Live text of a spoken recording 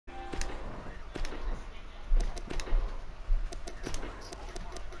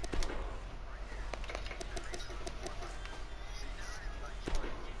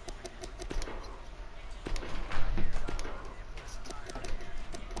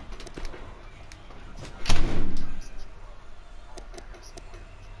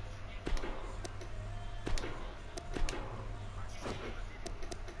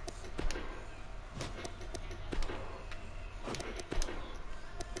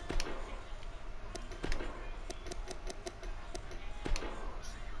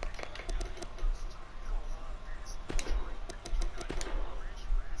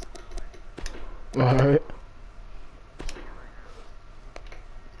Alright.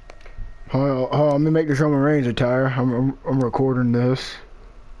 Hold on, let me make this Roman Reigns attire. I'm recording this.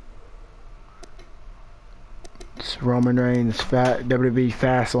 It's Roman Reigns WWE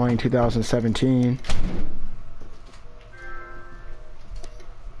FastLane 2017.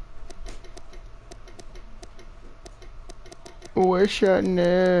 Wish I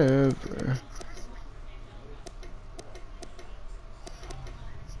never.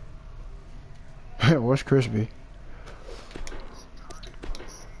 What's crispy?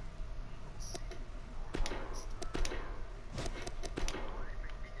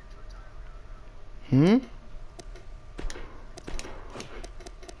 Hmm?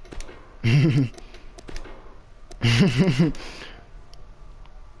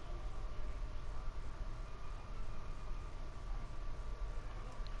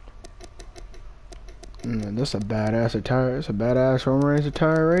 That's a badass attire. That's a badass Roman Reigns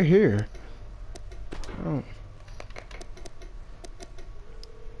attire right here. Oh.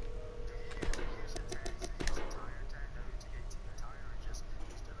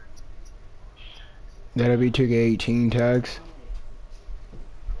 WWE 2K18 tags.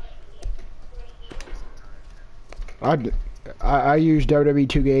 I use WWE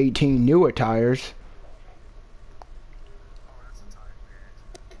 2K18 new attires.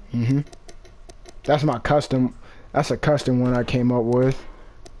 That's my custom. That's a custom one I came up with,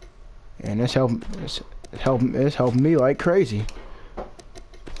 and it's helping me like crazy.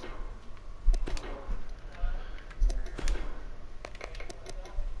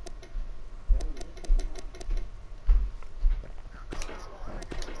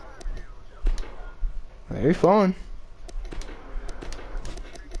 Very fun.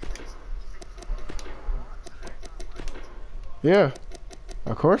 Yeah.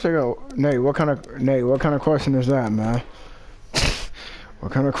 Of course I go. Nate, what kind of question is that, man?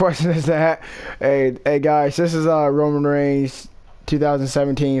 What kind of question is that? Hey guys, this is Roman Reigns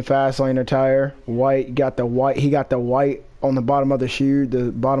 2017 FastLane attire. White, he got the white on the bottom of the shoe.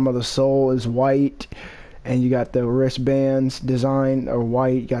 The bottom of the sole is white, and you got the wristbands design are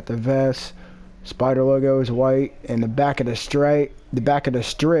white. You got the vest, spider logo is white, and the back of the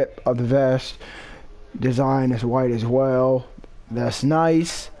strip of the vest design is white as well. That's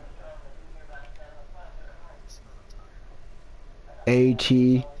nice.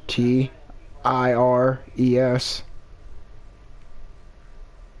 Attires.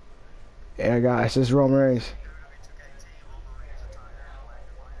 Yeah, guys, this is Roman Reigns.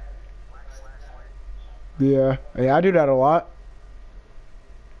 Yeah, I do that a lot.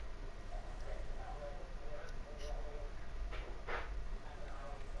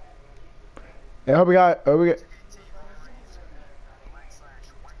 I hope we got.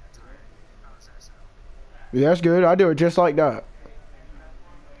 Yeah, that's good. I do it just like that.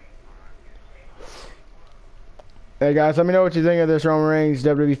 Hey guys, let me know what you think of this Roman Reigns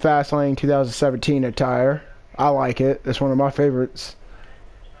WWE FastLane 2017 attire. I like it. It's one of my favorites.